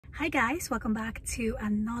Hi guys, welcome back to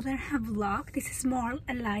another vlog. This is more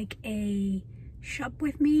like a shop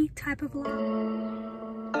with me type of vlog.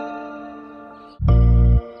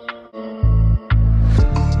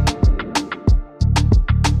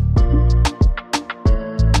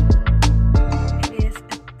 It is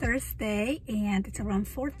a Thursday and it's around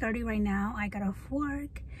 4:30 right now. I got off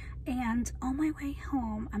work and on my way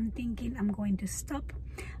home I'm thinking I'm going to stop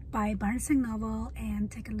by Barnes & Noble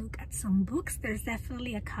and take a look at some books. There's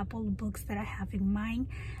definitely a couple of books that I have in mind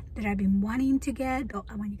that I've been wanting to get.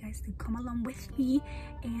 I want you guys to come along with me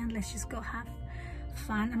and let's just go have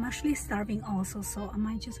fun. I'm actually starving also, so I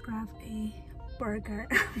might just grab a burger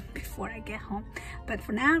before I get home. But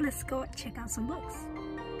for now, let's go check out some books.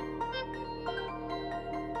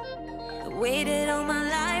 I waited all my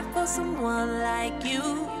life for someone like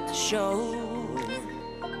you to show.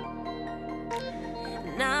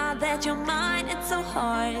 Now that you're mine, it's so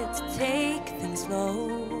hard to take things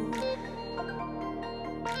slow.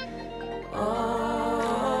 Oh,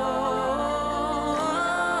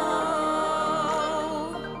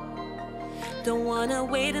 don't wanna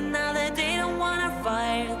wait another day, don't want our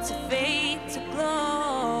fire to fade to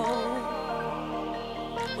glow.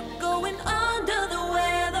 We're going under the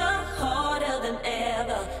weather, harder than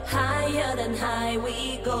ever, higher than high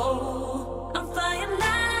we go. I'm flying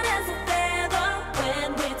light as a feather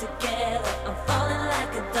when we're together. I'm falling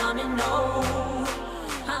like a domino.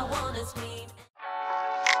 I wanna scream.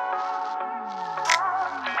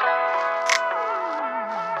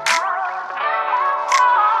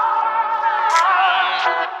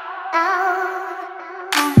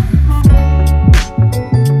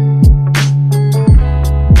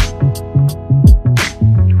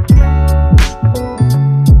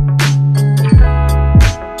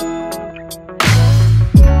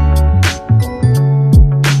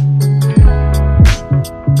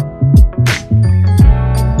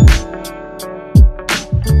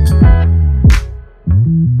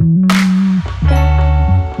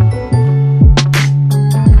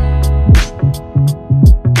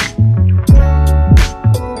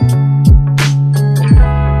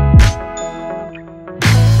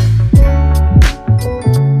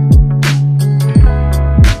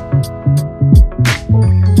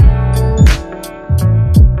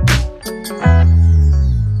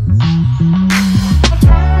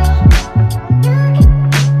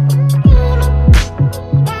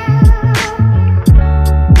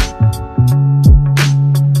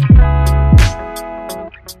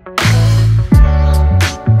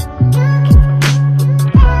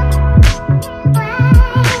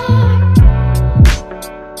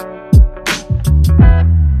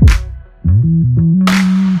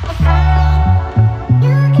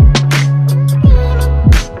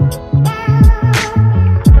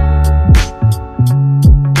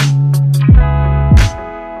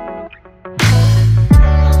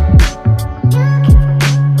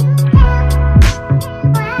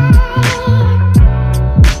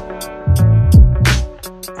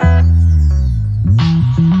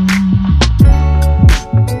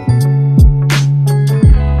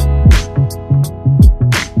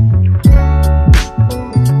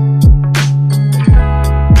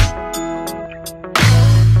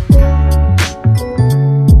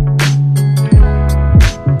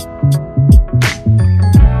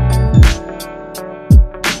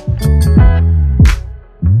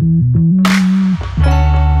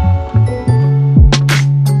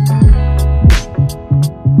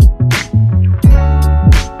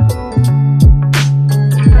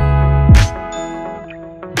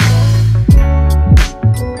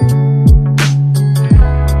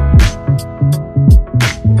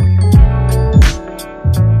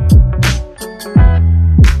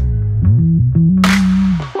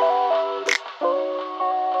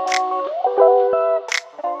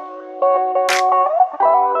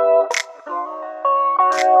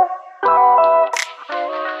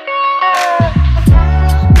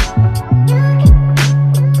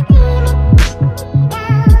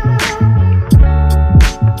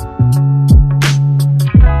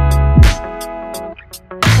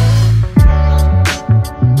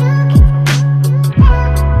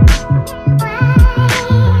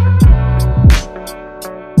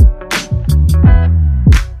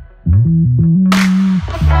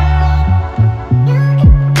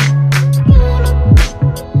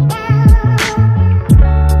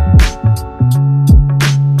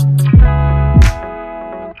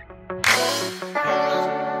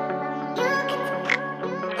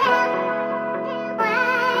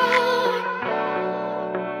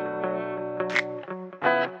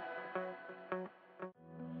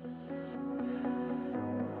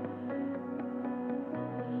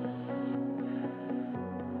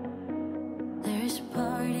 There's a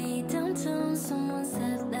party downtown, someone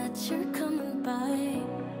said that you're coming by.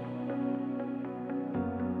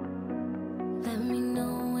 Let me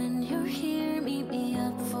know when you're here, meet me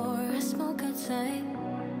up for a smoke outside.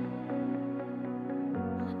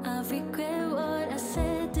 I regret what I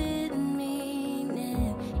said, didn't mean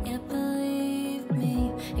it. Yeah, believe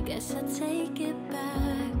me, I guess I take it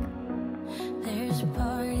back. There's a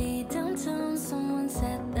party downtown, someone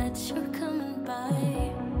said that you're coming by.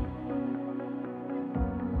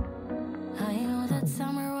 I know that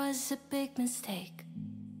summer was a big mistake.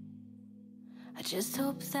 I just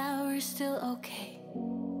hope that we're still okay.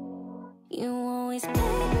 You always pick me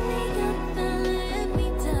up and let me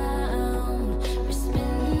down. We're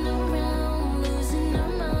spinning around, losing our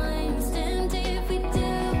minds. And if we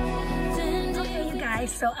do, then Okay, you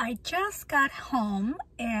guys, so I just got home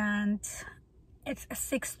and it's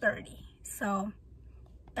 6:30. So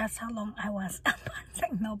that's how long I was at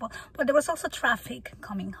Barnes & Noble. But there was also traffic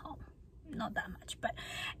coming home. Not that much, but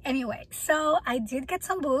anyway, so I did get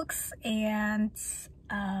some books, and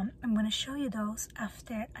I'm gonna show you those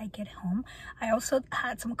after I get home. I also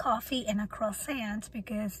had some coffee and a croissant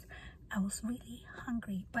because I was really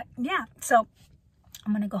hungry. But yeah, so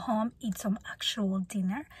I'm gonna go home, eat some actual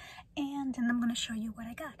dinner, and then I'm gonna show you what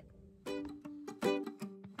I got.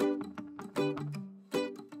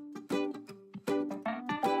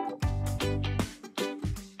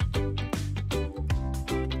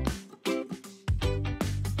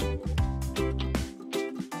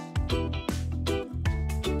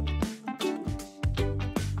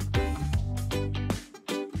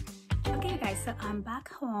 So I'm back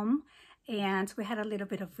home and we had a little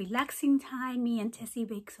bit of relaxing time. Me and Tessie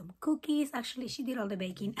baked some cookies. Actually, she did all the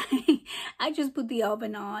baking. I just put the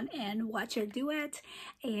oven on and watch her do it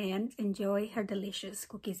and enjoy her delicious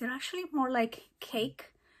cookies. They're actually more like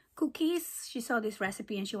cake cookies. She saw this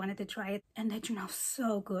recipe and she wanted to try it, and they turned out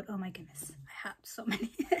so good. Oh my goodness, I have so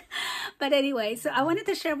many. But anyway, so I wanted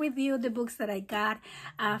to share with you the books that I got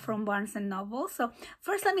from Barnes & Noble. So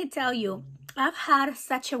first, let me tell you, I've had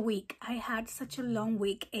such a week. I had such a long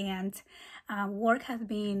week, and work has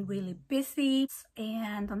been really busy.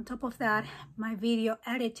 And on top of that, my video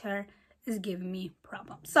editor is giving me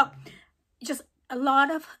problems. So just a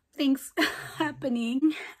lot of things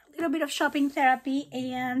happening, a little bit of shopping therapy,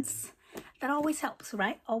 and that always helps,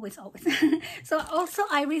 right? Always. So also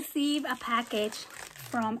I received a package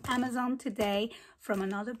from Amazon today from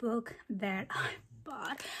another book that I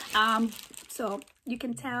bought. So you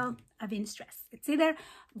can tell I've been stressed. It's either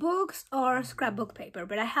books or scrapbook paper,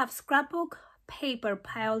 but I have scrapbook paper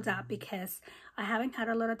piled up because I haven't had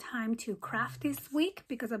a lot of time to craft this week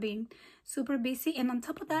because I've been super busy. And on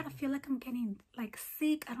top of that, I feel like I'm getting like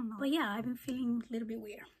sick. I don't know. But yeah, I've been feeling a little bit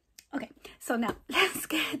weird. Okay, so now let's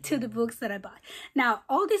get to the books that I bought. Now,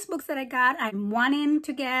 all these books that I got, I'm wanting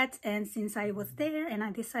to get, and since I was there and I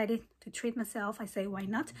decided to treat myself, I say, why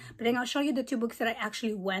not? But then I'll show you the two books that I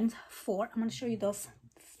actually went for. I'm gonna show you those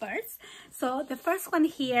first. So the first one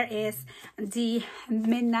here is The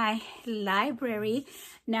Midnight Library.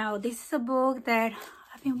 Now, this is a book that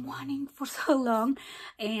I've been wanting for so long,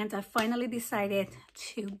 and I finally decided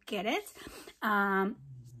to get it.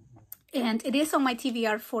 And it is on my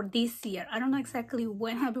TBR for this year. I don't know exactly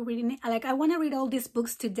when I'll be reading it. Like, I want to read all these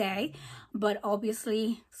books today, but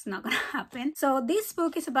obviously it's not gonna happen. So this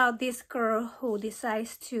book is about this girl who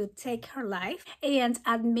decides to take her life, and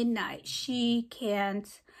at midnight she can't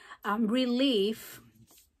relive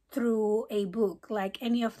through a book. Like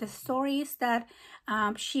any of the stories that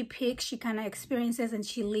she picks, she kind of experiences and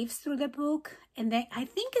she lives through the book. And then I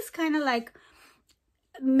think it's kind of like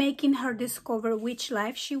making her discover which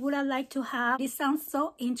life she would have liked to have. It sounds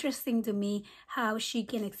so interesting to me how she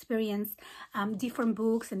can experience different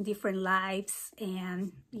books and different lives,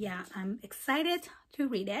 and yeah, I'm excited to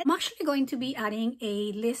read it. I'm actually going to be adding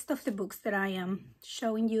a list of the books that I am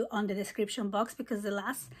showing you on the description box, because the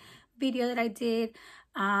last video that I did,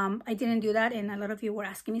 I didn't do that and a lot of you were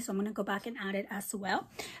asking me, so I'm gonna go back and add it as well.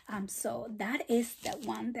 So that is the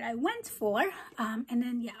one that I went for. And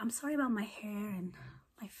then yeah, I'm sorry about my hair and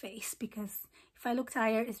my face, because if I look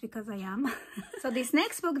tired, it's because I am. So this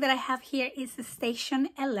next book that I have here is Station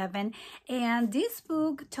 11, and this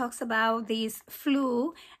book talks about this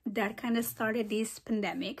flu that kind of started this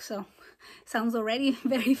pandemic. So sounds already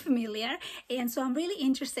very familiar, and so I'm really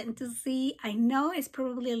interested to see. I know it's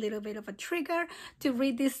probably a little bit of a trigger to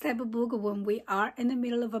read this type of book when we are in the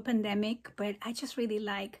middle of a pandemic, but I just really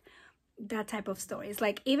like that type of stories.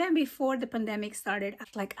 Like even before the pandemic started,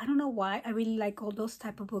 like I don't know why I really like all those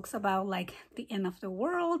type of books about like the end of the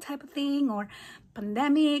world type of thing, or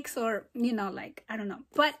pandemics or, you know, like, I don't know.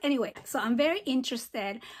 But anyway, so I'm very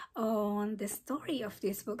interested on the story of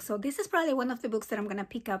this book. So this is probably one of the books that I'm gonna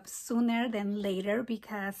pick up sooner than later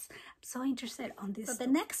because I'm so interested on this. So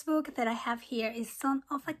the next book that I have here is Son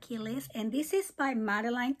of Achilles, and this is by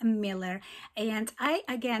Madeline Miller. And I,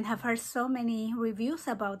 again, have heard so many reviews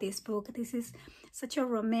about this book. This is such a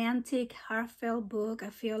romantic, heartfelt book. I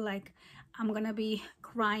feel like I'm gonna be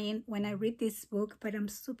crying when I read this book, but I'm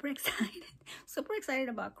super excited, super excited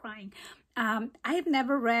about crying. I've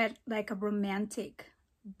never read like a romantic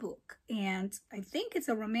book, and I think it's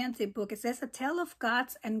a romantic book. It says a tale of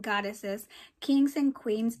gods and goddesses, kings and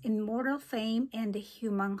queens, immortal fame, and the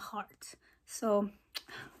human heart. So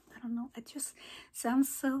I don't know, it just sounds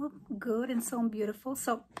so good and so beautiful.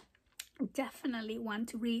 So definitely want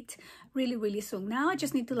to read really soon. Now I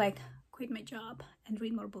just need to like quit my job and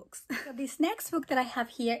read more books. So this next book that I have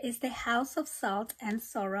here is The House of Salt and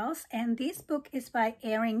Sorrows, and this book is by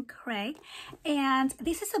Erin Craig, and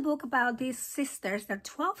this is a book about these sisters. There are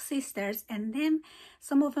 12 sisters, and then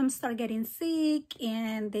some of them start getting sick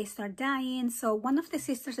and they start dying. So one of the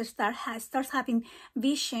sisters starts having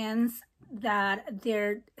visions that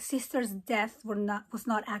their sister's death was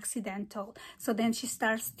not accidental. So then she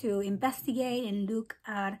starts to investigate and look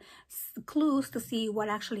at clues to see what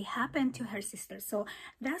actually happened to her sister. So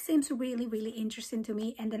that seems really interesting to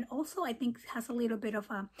me. And then also I think it has a little bit of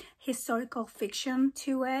a historical fiction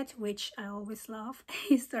to it, which I always love,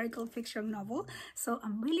 historical fiction novel. So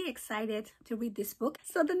I'm really excited to read this book.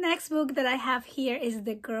 So the next book that I have here is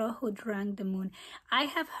The Girl Who Drank the Moon. I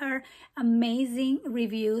have heard amazing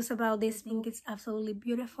reviews about this book. It's absolutely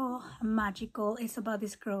beautiful, magical. It's about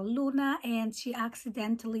this girl Luna, and she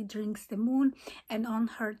accidentally drinks the moon, and on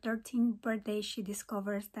her 13th birthday she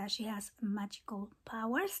discovers that she has magical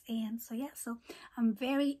powers. And so yeah, so I'm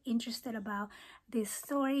very interested about this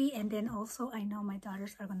story. And then also I know my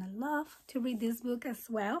daughters are gonna love to read this book as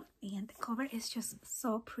well, and the cover is just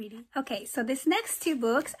so pretty. Okay, so this next two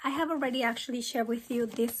books I have already actually shared with you.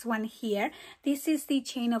 This one here, this is The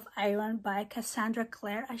Chain of Iron by Cassandra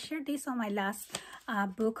Clare. I shared this on my last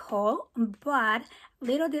book haul, but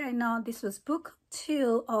little did I know this was book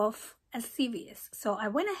 2 of a series. So I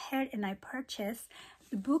went ahead and I purchased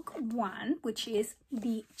book 1, which is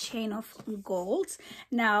The Chain of Gold.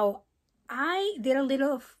 Now I did a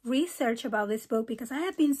little research about this book because I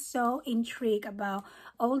have been so intrigued about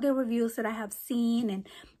all the reviews that I have seen, and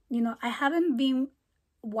you know, I haven't been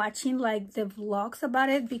watching like the vlogs about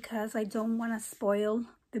it because I don't want to spoil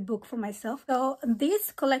the book for myself. So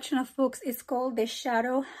this collection of books is called The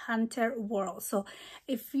Shadow Hunter World. So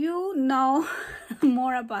if you know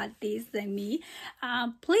more about this than me,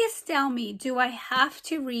 please tell me, do I have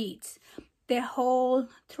to read the whole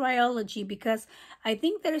trilogy? Because I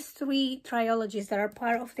think there's 3 trilogies that are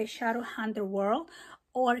part of the Shadow Hunter World,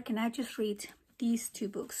 or can I just read these 2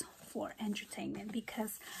 books for entertainment?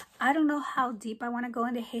 Because I don't know how deep I want to go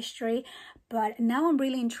in the history, but now I'm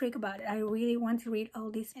really intrigued about it. I really want to read all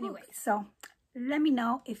these anyway. So let me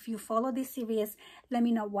know if you follow this series. Let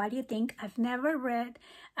me know what you think. I've never read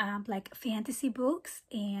like fantasy books,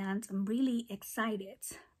 and I'm really excited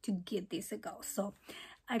to give this a go. So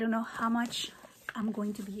I don't know how much I'm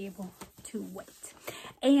going to be able to wait.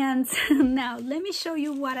 And now let me show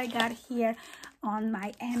you what I got here on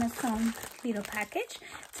my Amazon little package.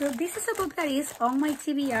 So this is a book that is on my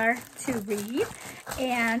TBR to read,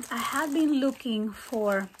 and I have been looking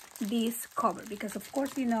for this cover because of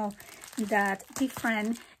course you know that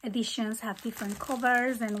different editions have different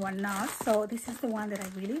covers and whatnot. So this is the one that I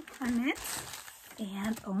really wanted,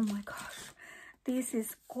 and oh my gosh, this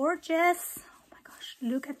is gorgeous.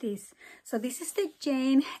 Look at this. So this is the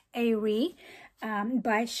Jane Eyre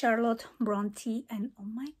by Charlotte Bronte, and oh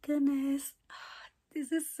my goodness,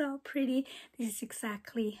 this is so pretty. This is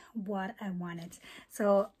exactly what I wanted.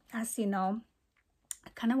 So as you know, I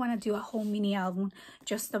kind of want to do a whole mini album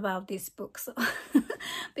just about this book, so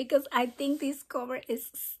because I think this cover is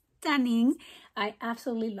stunning. I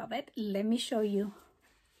absolutely love it. Let me show you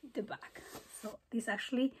the back. So this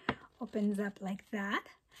actually opens up like that.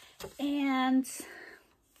 And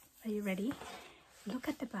are you ready? Look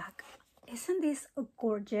at the back. Isn't this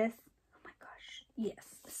gorgeous? Oh my gosh, yes.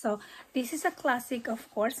 So this is a classic, of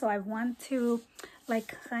course, so I want to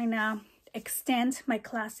like kind of extend my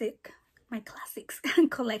classics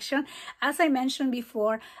collection. As I mentioned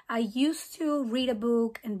before, I used to read a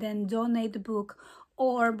book and then donate the book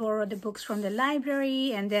or borrow the books from the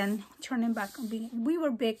library and then turn them back. We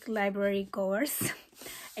were big library goers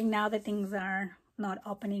and now that things are not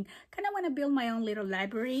opening. Kind of want to build my own little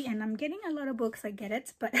library, and I'm getting a lot of books, I get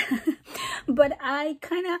it, but but I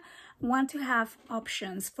kind of want to have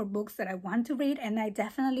options for books that I want to read, and I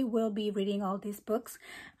definitely will be reading all these books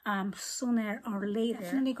sooner or later.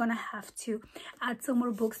 Definitely gonna have to add some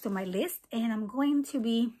more books to my list, and I'm going to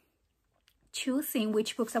be choosing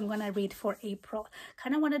which books I'm gonna read for April.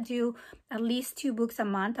 Kind of want to do at least 2 books a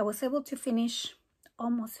month. I was able to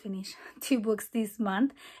almost finish 2 books this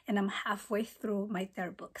month, and I'm halfway through my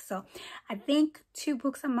 3rd book. So I think 2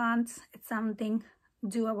 books a month, it's something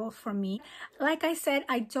doable for me. Like I said,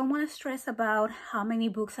 I don't want to stress about how many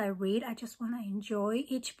books I read. I just want to enjoy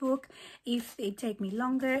each book. If it takes me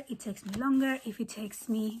longer, it takes me longer. If it takes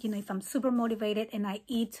me, you know, if I'm super motivated and I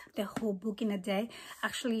eat the whole book in a day,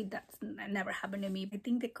 actually that's never happened to me. I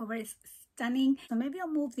think the cover is stunning, so maybe I'll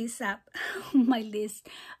move this up on my list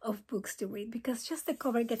of books to read, because just the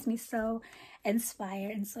cover gets me so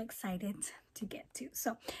inspired and so excited to get to.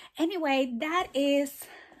 So anyway, that is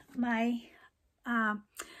my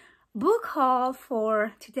book haul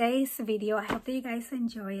for today's video. I hope that you guys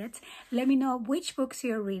enjoy it. Let me know which books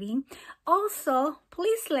you're reading. Also,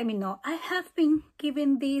 please let me know. I have been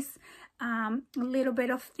giving this a little bit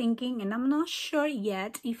of thinking, and I'm not sure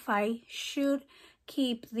yet if I should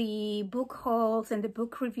keep the book hauls and the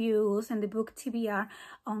book reviews and the book TBR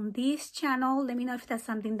on this channel. Let me know if that's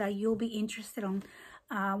something that you'll be interested in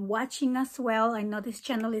watching as well. I know this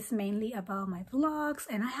channel is mainly about my vlogs,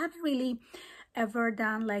 and I haven't really ever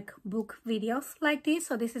done like book videos like this,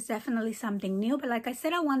 so this is definitely something new. But like I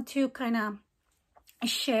said, I want to kind of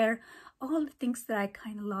share all the things that I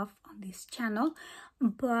kind of love on this channel,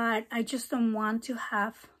 but I just don't want to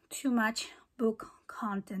have too much book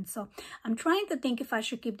content. So I'm trying to think if I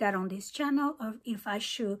should keep that on this channel, or if I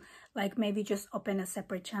should like maybe just open a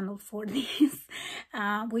separate channel for this,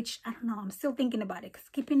 which I don't know, I'm still thinking about it, because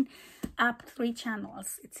keeping up 3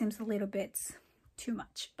 channels, it seems a little bit too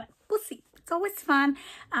much, but we'll see. It's always fun.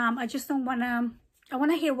 I just don't want to, I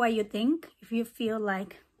want to hear what you think. If you feel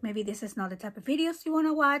like maybe this is not the type of videos you want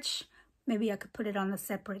to watch, maybe I could put it on a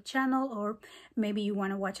separate channel, or maybe you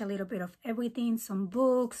want to watch a little bit of everything, some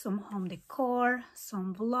books, some home decor,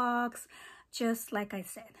 some vlogs. Just like I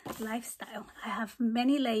said, lifestyle. I have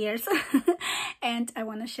many layers and I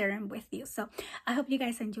want to share them with you. So I hope you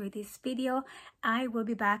guys enjoyed this video. I will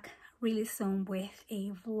be back really soon with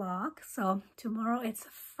a vlog. So tomorrow it's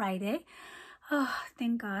Friday. Oh,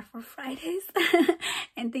 thank God for Fridays.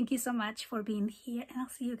 And thank you so much for being here, and I'll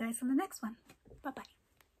see you guys on the next one. Bye bye.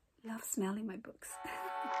 Love smelling my books.